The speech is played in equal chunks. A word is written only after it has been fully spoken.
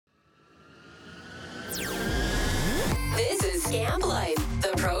Scamp Life,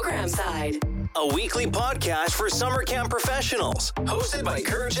 the program side. A weekly podcast for summer camp professionals. Hosted by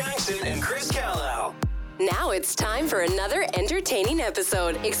Kurt Jackson and Chris Callow. Now it's time for another entertaining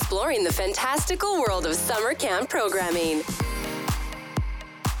episode exploring the fantastical world of summer camp programming.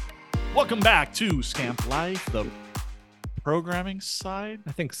 Welcome back to Scamp Life, the programming side.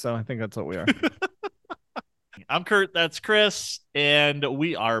 I think so. I think that's what we are. I'm Kurt, that's Chris, and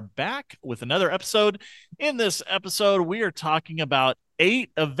we are back with another episode. In this episode, we are talking about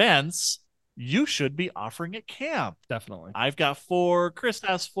 8 events you should be offering at camp. Definitely. I've got 4. Chris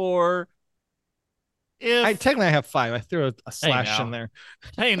has 4. I technically have 5. I threw a slash in there.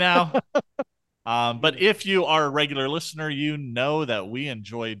 Hey now. But if you are a regular listener, you know that we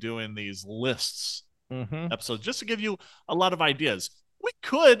enjoy doing these lists episodes just to give you a lot of ideas. We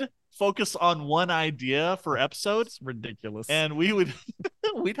could focus on one idea for episodes. It's ridiculous. And we'd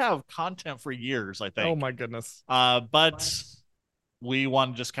have content for years, I think. Oh my goodness. But we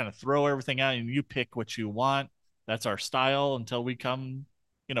want to just kind of throw everything out and you pick what you want. That's our style until we come,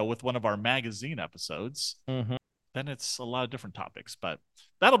 with one of our magazine episodes. Then it's a lot of different topics, but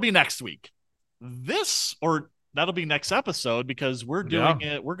that'll be next week. That'll be next episode because we're doing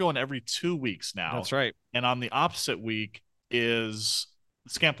it. We're going every 2 weeks now. That's right. And on the opposite week is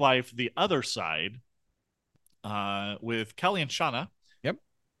Scamp Life, the other side, with Kelly and Shauna. Yep.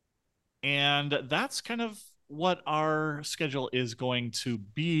 And that's kind of what our schedule is going to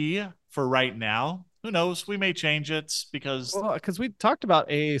be for right now. Who knows? We may change it because we talked about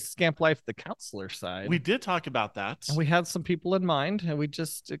a Scamp Life, the counselor side. We did talk about that. And we had some people in mind,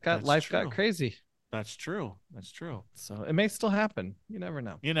 and life got crazy. That's true. So it may still happen. You never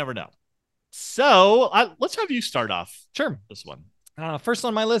know. So let's have you start off. Sure. This one. First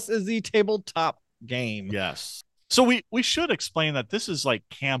on my list is the tabletop game. Yes. So we should explain that this is like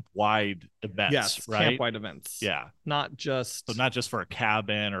camp-wide events, yes, right? Camp-wide events. Yeah. Not just for a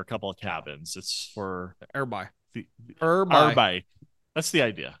cabin or a couple of cabins. It's for everybody. Everybody. That's the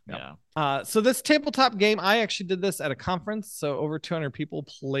idea. Yep. Yeah. So this tabletop game, I actually did this at a conference. So over 200 people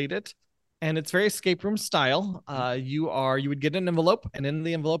played it. And it's very escape room style. You would get an envelope, and in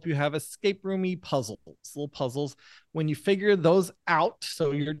the envelope you have escape roomy puzzles, little puzzles. When you figure those out,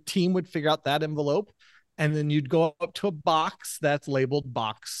 so your team would figure out that envelope, and then you'd go up to a box that's labeled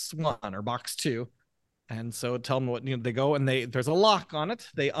box 1 or box 2. And so tell them what they go, and there's a lock on it.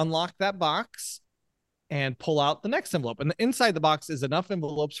 They unlock that box and pull out the next envelope. And inside the box is enough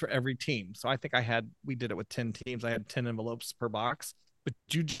envelopes for every team. So I think we did it with 10 teams. I had 10 envelopes per box. But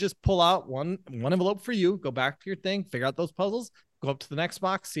you just pull out one envelope for you, go back to your thing, figure out those puzzles, go up to the next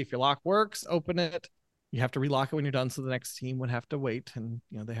box, see if your lock works, open it. You have to relock it when you're done, so the next team would have to wait, and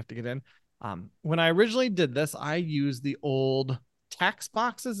they have to get in. When I originally did this, I used the old tax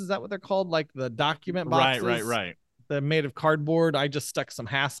boxes. Is that what they're called? Like the document boxes? Right. They're made of cardboard. I just stuck some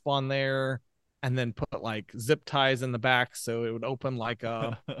hasp on there and then put like zip ties in the back so it would open like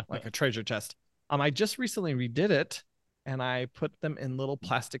a treasure chest. I just recently redid it. And I put them in little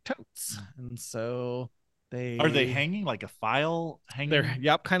plastic totes. And so Are they hanging like a file hanging?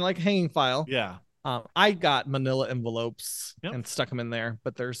 They're kind of like a hanging file. Yeah. I got manila envelopes and stuck them in there,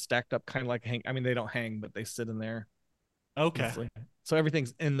 but they're stacked up kind of like they don't hang, but they sit in there. Okay. Easily. So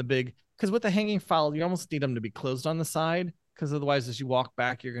everything's in the big, because with the hanging file, you almost need them to be closed on the side, because otherwise as you walk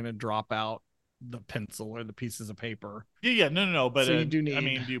back, you're going to drop out the pencil or the pieces of paper. Yeah. No. But so you do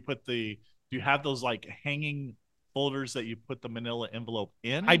need, do you have those like hanging folders that you put the manila envelope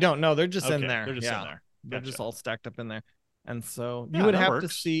in? I don't know. They're just in there. They're just in there. They're just all stacked up in there. And so you would have to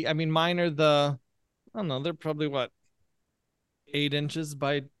see, mine are I don't know, they're probably 8 inches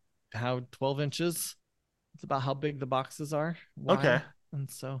by 12 inches. It's about how big the boxes are. Wide. Okay. And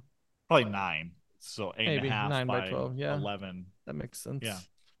so probably 9. So 8.5 9 by 12. Yeah. 11. That makes sense. Yeah.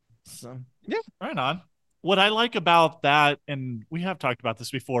 So yeah. Right on. What I like about that, and we have talked about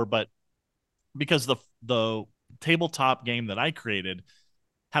this before, but because the tabletop game that I created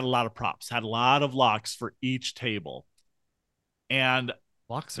had a lot of props, had a lot of locks for each table, and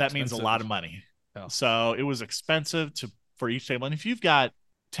that means a lot of money. Oh. So it was expensive for each table. And if you've got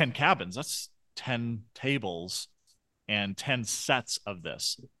 10 cabins, that's 10 tables and 10 sets of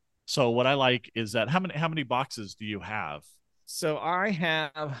this. So what I like is that how many boxes do you have? So I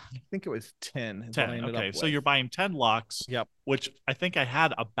think it was 10. 10. Okay. So you're buying 10 locks. Yep. Which I think I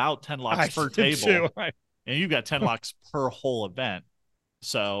had about 10 locks per table. And you've got 10 locks per whole event.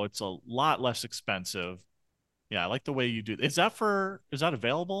 So it's a lot less expensive. Yeah, I like the way you do. Is that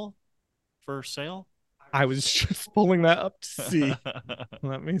available for sale? I was just pulling that up to see.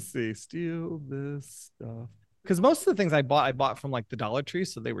 Let me see. Steal this stuff. Because most of the things I bought from like the Dollar Tree,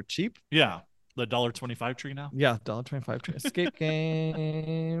 so they were cheap. Yeah. The $1.25 tree now? Yeah, $1.25 tree. Escape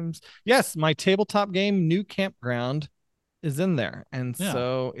games. Yes, my tabletop game, New Campground, is in there. And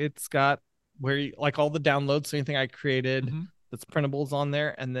so it's got where you, like all the downloads, so anything I created that's printables on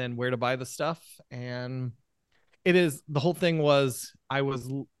there, and then where to buy the stuff. And it is, the whole thing was,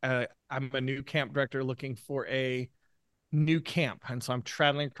 I'm a new camp director looking for a new camp, and so I'm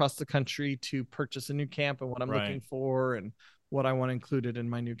traveling across the country to purchase a new camp and what I'm looking for and what I want included in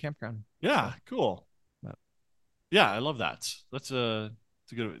my new campground. Yeah, cool. Yeah, I love that. That's a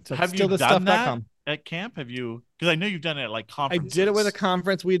good. So have you done that at camp? Have you? Because I know you've done it at like conferences. I did it with a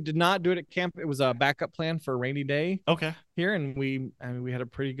conference. We did not do it at camp. It was a backup plan for a rainy day. Okay. Here, and we had a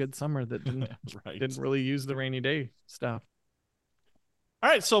pretty good summer that didn't really use the rainy day stuff. All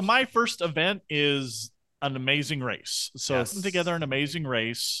right, so my first event is an amazing race. So putting together an amazing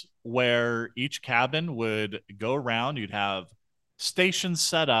race where each cabin would go around. You'd have stations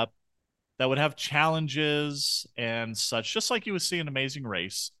set up that would have challenges and such, just like you would see an amazing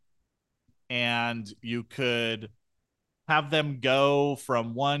race. And you could have them go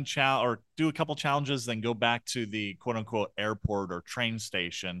from one challenge or do a couple challenges, then go back to the quote unquote airport or train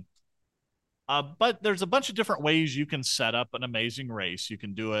station. But there's a bunch of different ways you can set up an amazing race. You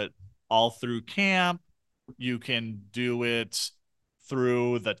can do it all through camp. You can do it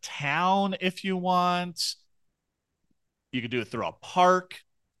through the town if you want. You can do it through a park,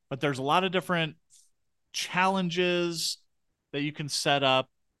 but there's a lot of different challenges that you can set up.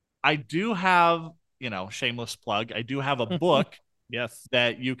 I do have, shameless plug, I do have a book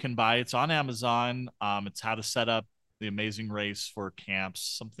that you can buy. It's on Amazon. It's how to set up the amazing race for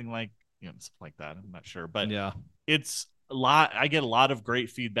camps, something like that. I'm not sure, but it's a lot. I get a lot of great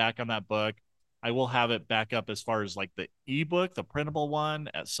feedback on that book. I will have it back up as far as like the ebook, the printable one.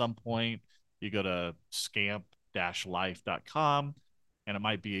 At some point, you go to scamp-life.com and it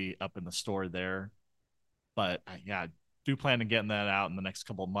might be up in the store there. But I do plan on getting that out in the next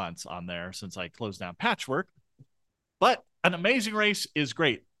couple of months on there since I closed down Patchwork. But an amazing race is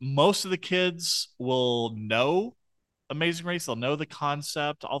great. Most of the kids will know Amazing Race. They'll know the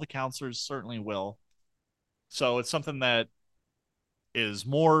concept. All the counselors certainly will. So it's something that is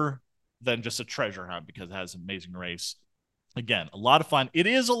more than just a treasure hunt because it has Amazing Race. Again, a lot of fun. It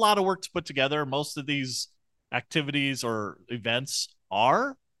is a lot of work to put together. Most of these activities or events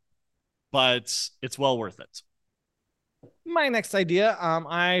are, but it's well worth it. My next idea,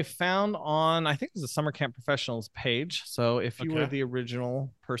 I found on, I think it was the Summer Camp Professionals page. So if you were the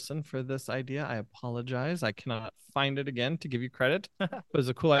original person for this idea, I apologize. I cannot find it again to give you credit. It was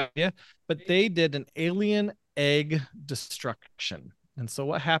a cool idea. But they did an alien egg destruction. And so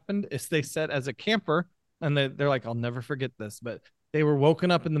what happened is they said as a camper, and they're like, I'll never forget this, but they were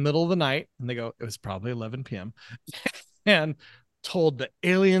woken up in the middle of the night and they go, it was probably 11 p.m. and told the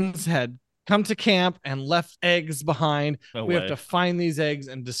aliens had come to camp and left eggs behind. We have to find these eggs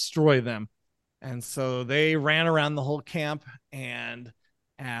and destroy them. And so they ran around the whole camp, and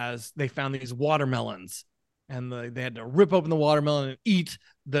as they found these watermelons, and they had to rip open the watermelon and eat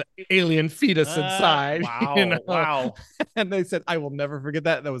the alien fetus inside. Wow. Wow. And they said, I will never forget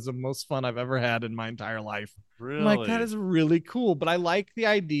that. That was the most fun I've ever had in my entire life. Really? I'm like, that is really cool. But I like the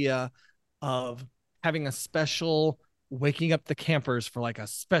idea of having a special waking up the campers for like a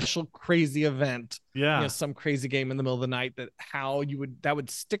special crazy event. Yeah. Some crazy game in the middle of the night that would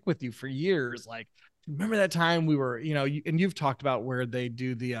stick with you for years. Like, remember that time we were, and you've talked about where they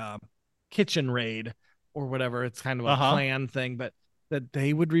do the kitchen raid or whatever. It's kind of a plan thing, but that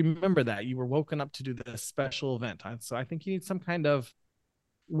they would remember that you were woken up to do this special event. So I think you need some kind of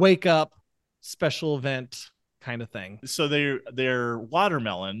wake up special event kind of thing. So they're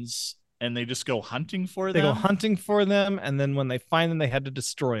watermelons and they just go hunting for them. They go hunting for them. And then when they find them, they had to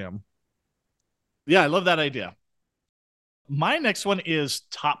destroy them. Yeah. I love that idea. My next one is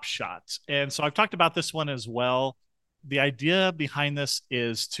Top Shot. And so I've talked about this one as well. The idea behind this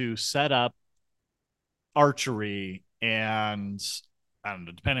is to set up archery and, I don't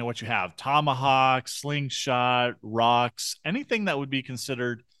know, depending on what you have, tomahawk, slingshot, rocks, anything that would be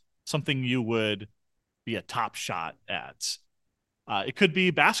considered something you would be a top shot at. It could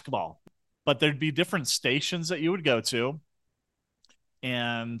be basketball, but there'd be different stations that you would go to,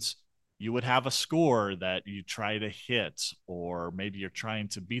 and you would have a score that you try to hit, or maybe you're trying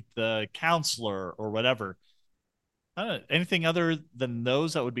to beat the counselor or whatever. Anything other than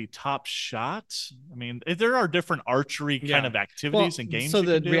those that would be top shot? I mean, there are different archery kind of activities and games. So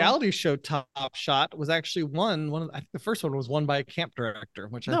the reality show Top Shot was actually I think the first one was won by a camp director,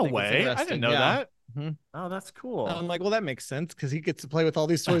 which I think is interesting. I didn't know that. Mm-hmm. Oh, that's cool. I'm like, well, that makes sense because he gets to play with all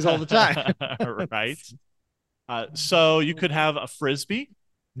these toys all the time. Right. So you could have a frisbee.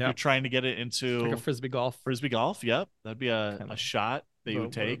 You're trying to get it into like a frisbee golf. Frisbee golf, yep. That'd be a shot that you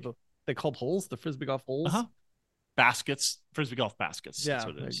would take. They called holes, the frisbee golf holes. Baskets, frisbee golf baskets. Yeah, that's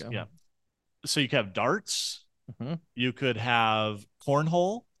what it is. there you go. Yeah. So you could have darts. Mm-hmm. You could have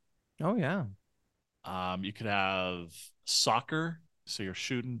cornhole. Oh yeah. You could have soccer. So you're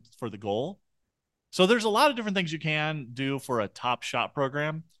shooting for the goal. So there's a lot of different things you can do for a top shot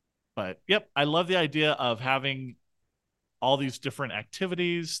program. But yep, I love the idea of having all these different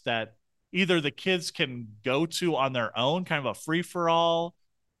activities that either the kids can go to on their own, kind of a free for all,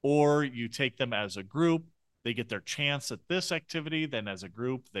 or you take them as a group. They get their chance at this activity. Then as a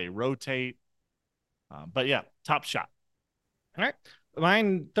group, they rotate. But yeah, top shot. All right.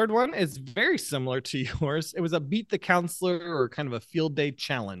 Mine third one is very similar to yours. It was a beat the counselor or kind of a field day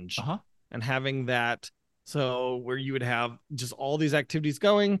challenge. And having that, so where you would have just all these activities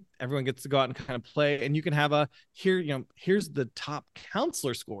going, everyone gets to go out and kind of play, and you can have here's the top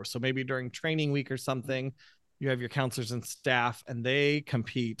counselor score. So maybe during training week or something, you have your counselors and staff and they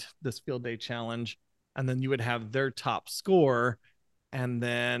compete this field day challenge, and then you would have their top score. And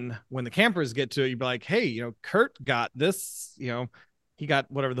then when the campers get to it, you'd be like, hey, Kurt got this, he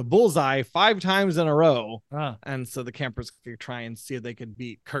got whatever the bullseye 5 times in a row. And so the campers could try and see if they could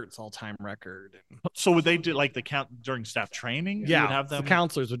beat Kurt's all-time record. So would they do like the count during staff training? Yeah, you would have them? The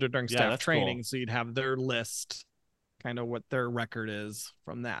counselors would do during staff training. Cool. So you'd have their list, kind of what their record is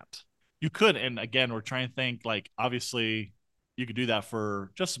from that. You could. And again, we're trying to think, like, obviously you could do that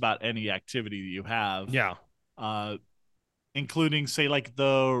for just about any activity that you have. Yeah. Including, say, like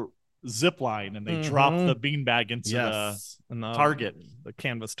the zip line, and they drop the beanbag into the target, the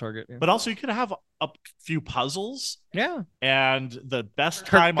canvas target. But also you could have a few puzzles. Yeah. And the best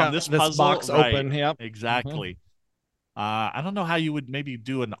time on this puzzle, box open. Yep. Exactly. I don't know how you would maybe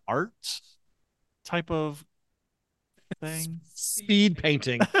do an art type of thing. Speed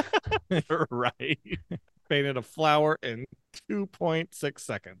painting. Right. Painted a flower in 2.6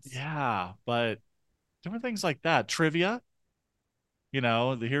 seconds. Yeah, but different things like that. Trivia.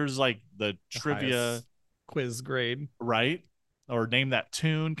 Here's like the trivia quiz grade, right? Or name that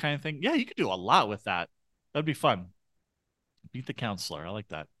tune kind of thing. Yeah, you could do a lot with that. That'd be fun. Beat the counselor. I like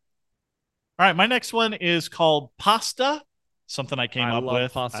that. All right, my next one is called Pasta. Something I came up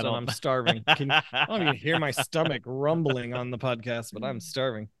with. Pasta. I'm starving. I don't even hear my stomach rumbling on the podcast, but I'm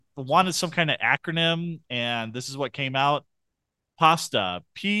starving. Wanted some kind of acronym, and this is what came out. PASTA.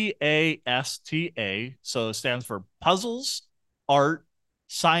 PASTA. So it stands for puzzles, art,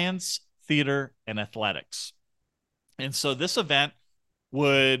 science, theater, and athletics. And so this event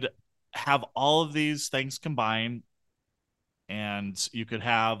would have all of these things combined, and you could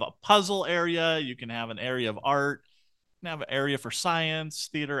have a puzzle area, you can have an area of art, you can have an area for science,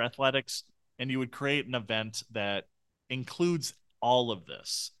 theater, athletics, and you would create an event that includes all of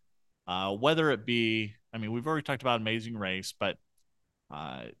this. Whether it be, we've already talked about Amazing Race, but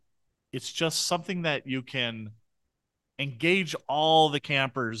it's just something that you can engage all the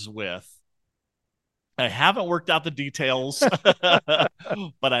campers with. I haven't worked out the details, but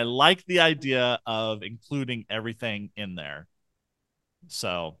I like the idea of including everything in there.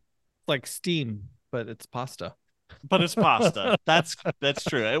 So, like Steam, but it's pasta. But it's pasta. That's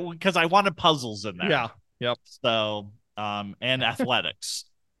true. Because I wanted puzzles in there. Yeah. Yep. So, and athletics.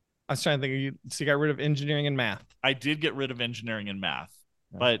 I was trying to think. So you got rid of engineering and math. I did get rid of engineering and math,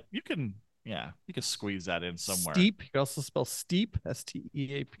 but you can squeeze that in somewhere. Steep. You can also spell steep.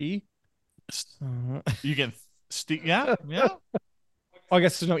 STEAP. You can yeah. Oh, I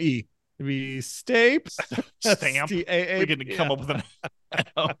guess there's no E. It'd be stape. Stamp. We can come up with an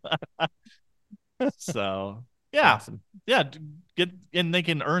So yeah. Awesome. Yeah. And they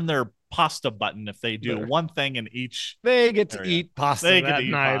can earn their pasta button if they do one thing in each. They get to eat pasta that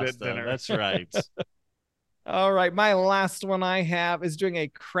night at dinner. That's right. All right. My last one I have is doing a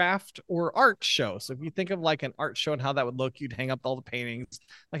craft or art show. So if you think of like an art show and how that would look, you'd hang up all the paintings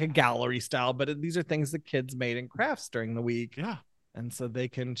like a gallery style, but these are things that kids made in crafts during the week. Yeah. And so they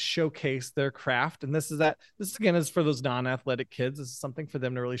can showcase their craft. And this again is for those non-athletic kids. This is something for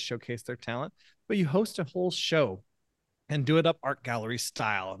them to really showcase their talent. But you host a whole show and do it up art gallery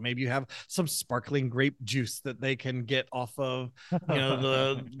style. Maybe you have some sparkling grape juice that they can get off of,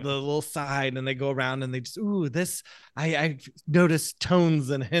 the little side, and they go around and they just, I noticed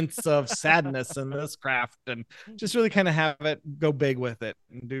tones and hints of sadness in this craft, and just really kind of have it go big with it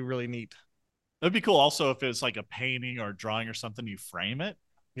and do really neat. That'd be cool. Also, if it's like a painting or a drawing or something, you frame it.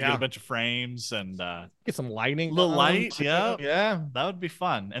 You get a bunch of frames and get some lighting. Little light, yeah. That would be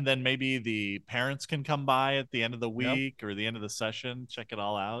fun. And then maybe the parents can come by at the end of the week or the end of the session, check it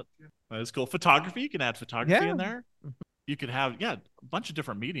all out. That's cool. Photography, you can add photography in there. you could have a bunch of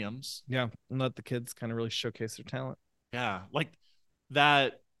different mediums. Yeah, and let the kids kind of really showcase their talent. Yeah, like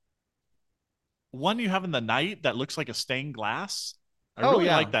that one you have in the night that looks like a stained glass. I really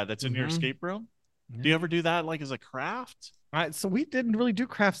like that. That's in your escape room. Yeah. Do you ever do that like as a craft? So we didn't really do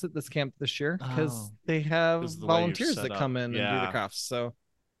crafts at this camp this year because they have volunteers that come in and do the crafts. So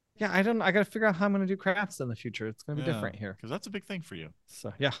yeah, I got to figure out how I'm going to do crafts in the future. It's going to be different here. Because that's a big thing for you.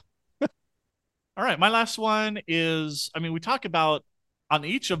 So yeah. All right. My last one is, we talk about on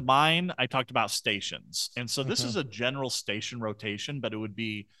each of mine, I talked about stations. And so this is a general station rotation, but it would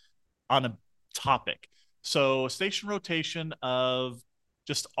be on a topic. So a station rotation of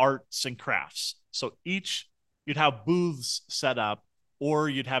just arts and crafts. So you'd have booths set up, or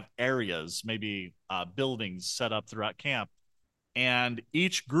you'd have areas, maybe buildings set up throughout camp. And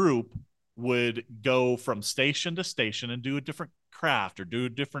each group would go from station to station and do a different craft or do a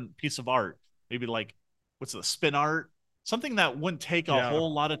different piece of art. Maybe like, what's the spin art? Something that wouldn't take a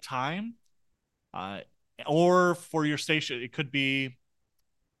whole lot of time. Or for your station, it could be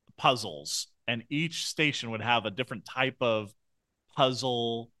puzzles. And each station would have a different type of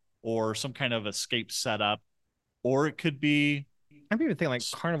puzzle or some kind of escape setup. Or it could be, I'm even thinking like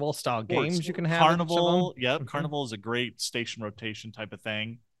carnival style games you can have. Carnival, Carnival is a great station rotation type of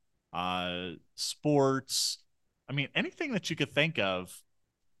thing. Sports, anything that you could think of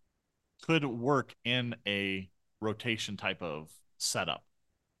could work in a rotation type of setup.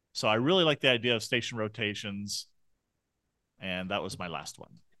 So I really like the idea of station rotations, and that was my last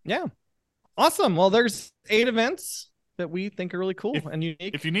one. Yeah, awesome. Well, there's 8 events that we think are really cool and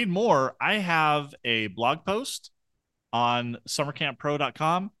unique. If you need more, I have a blog post on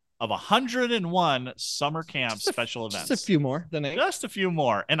summercamppro.com of 101 summer camp special events. Just a few more than 8. Just a few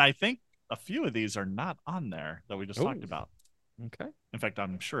more. And I think a few of these are not on there that we just talked about. Okay. In fact,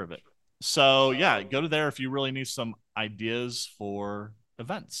 I'm sure of it. So yeah, go to there if you really need some ideas for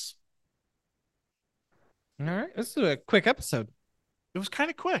events. All right. This is a quick episode. It was kind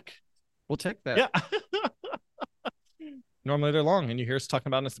of quick. We'll take that. Yeah. Normally they're long, and you hear us talking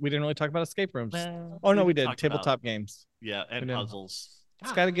about we didn't really talk about escape rooms. Oh no, we did tabletop games. Yeah, and puzzles.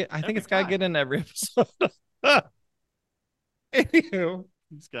 It's got to get. I think it's got to get in every episode. Anywho,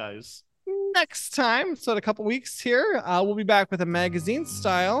 these guys. Next time, so in a couple weeks here, we'll be back with a magazine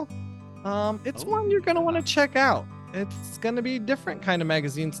style. It's one you're gonna want to check out. It's gonna be different kind of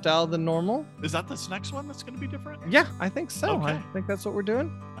magazine style than normal. Is that this next one that's gonna be different? Yeah, I think so. Okay. I think that's what we're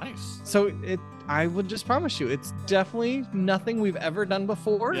doing. Nice. So I would just promise you, it's definitely nothing we've ever done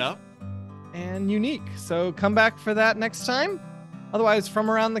before. Yeah. And unique. So come back for that next time. Otherwise,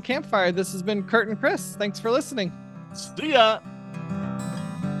 from around the campfire, this has been Kurt and Chris. Thanks for listening. See ya.